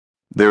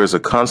There is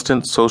a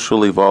constant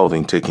social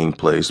evolving taking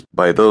place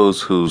by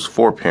those whose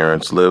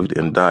foreparents lived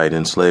and died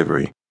in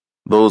slavery.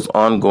 Those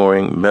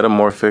ongoing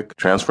metamorphic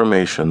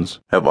transformations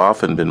have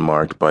often been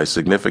marked by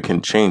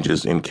significant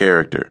changes in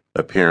character,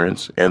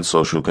 appearance, and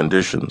social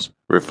conditions,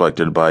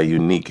 reflected by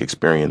unique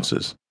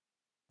experiences.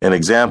 An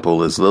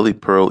example is Lilly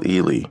Pearl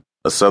Ely,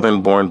 a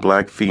Southern-born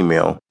black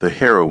female, the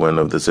heroine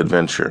of this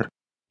adventure.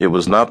 It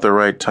was not the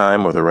right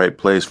time or the right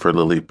place for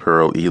Lilly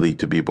Pearl Ely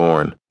to be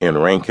born, in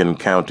Rankin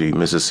County,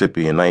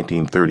 Mississippi in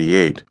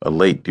 1938, a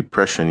late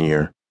Depression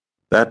year.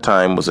 That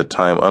time was a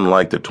time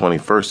unlike the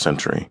 21st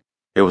century.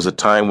 It was a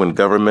time when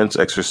governments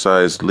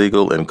exercised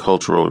legal and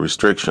cultural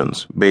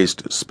restrictions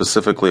based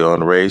specifically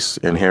on race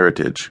and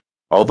heritage.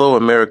 Although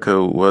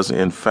America was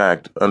in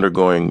fact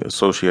undergoing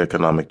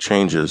socioeconomic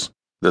changes,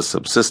 the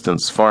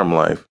subsistence farm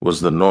life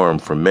was the norm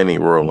for many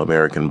rural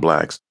American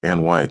blacks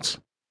and whites.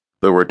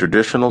 There were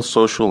traditional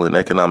social and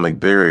economic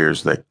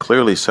barriers that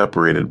clearly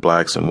separated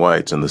blacks and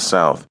whites in the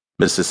South,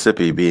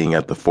 Mississippi being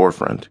at the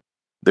forefront.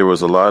 There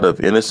was a lot of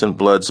innocent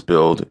blood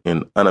spilled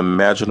in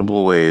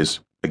unimaginable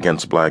ways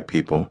against black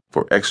people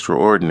for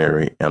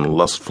extraordinary and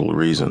lustful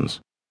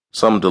reasons.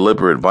 Some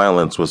deliberate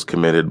violence was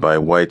committed by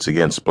whites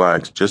against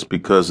blacks just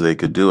because they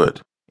could do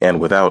it, and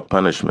without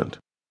punishment.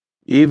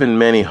 Even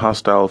many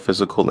hostile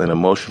physical and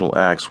emotional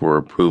acts were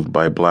approved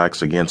by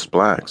blacks against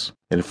blacks,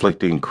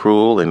 inflicting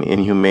cruel and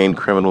inhumane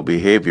criminal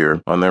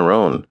behavior on their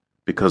own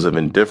because of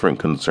indifferent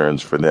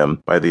concerns for them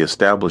by the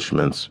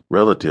establishments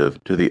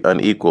relative to the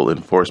unequal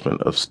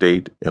enforcement of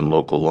state and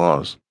local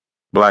laws.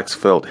 Blacks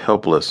felt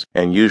helpless,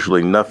 and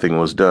usually nothing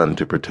was done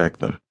to protect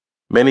them.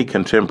 Many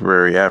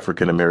contemporary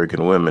African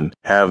American women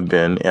have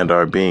been and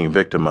are being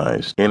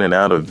victimized in and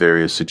out of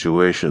various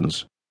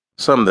situations,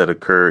 some that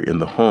occur in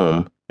the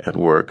home, at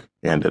work,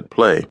 and at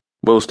play.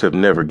 Most have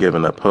never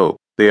given up hope.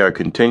 They are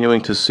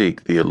continuing to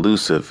seek the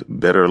elusive,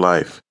 better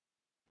life.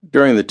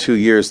 During the 2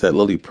 years that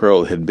Lilly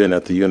Pearl had been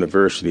at the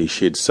university,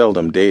 she had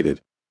seldom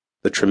dated.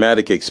 The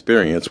traumatic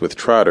experience with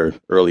Trotter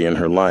early in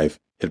her life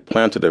had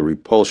planted a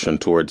repulsion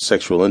toward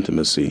sexual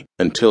intimacy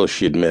until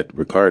she had met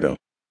Ricardo.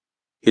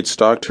 He had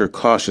stalked her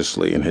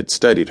cautiously and had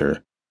studied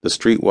her. The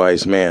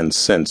streetwise man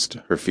sensed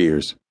her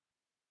fears.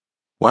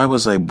 "Why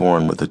was I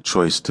born with a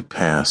choice to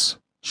pass?"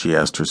 she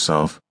asked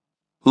herself.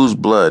 "Whose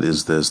blood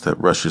is this that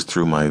rushes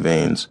through my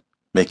veins,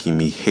 making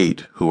me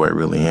hate who I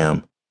really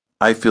am?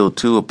 I feel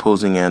two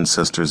opposing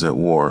ancestors at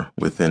war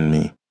within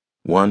me,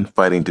 one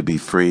fighting to be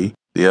free,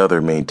 the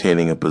other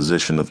maintaining a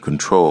position of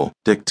control,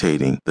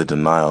 dictating the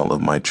denial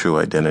of my true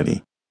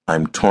identity.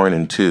 I'm torn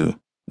in two.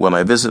 When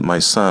I visit my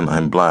son,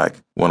 I'm black.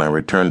 When I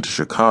return to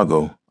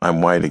Chicago,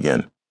 I'm white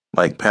again.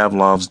 Like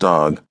Pavlov's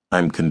dog,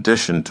 I'm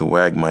conditioned to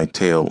wag my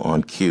tail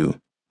on cue.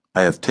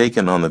 I have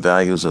taken on the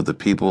values of the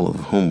people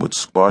of whom would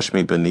squash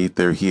me beneath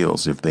their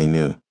heels if they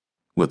knew.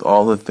 With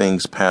all the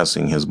things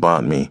passing has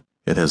bought me,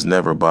 it has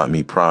never bought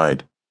me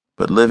pride.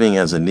 But living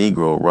as a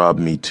Negro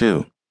robbed me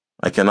too.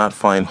 I cannot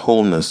find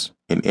wholeness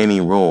in any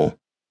role.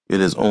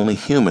 It is only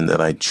human that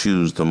I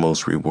choose the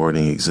most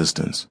rewarding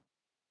existence."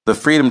 The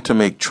freedom to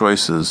make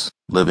choices,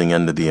 living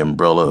under the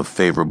umbrella of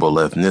favorable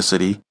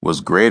ethnicity,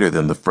 was greater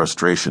than the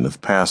frustration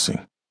of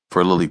passing.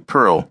 For Lilly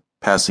Pearl,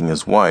 passing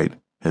as white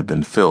had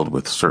been filled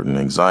with certain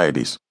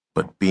anxieties,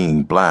 but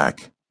being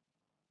black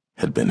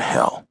had been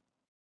hell.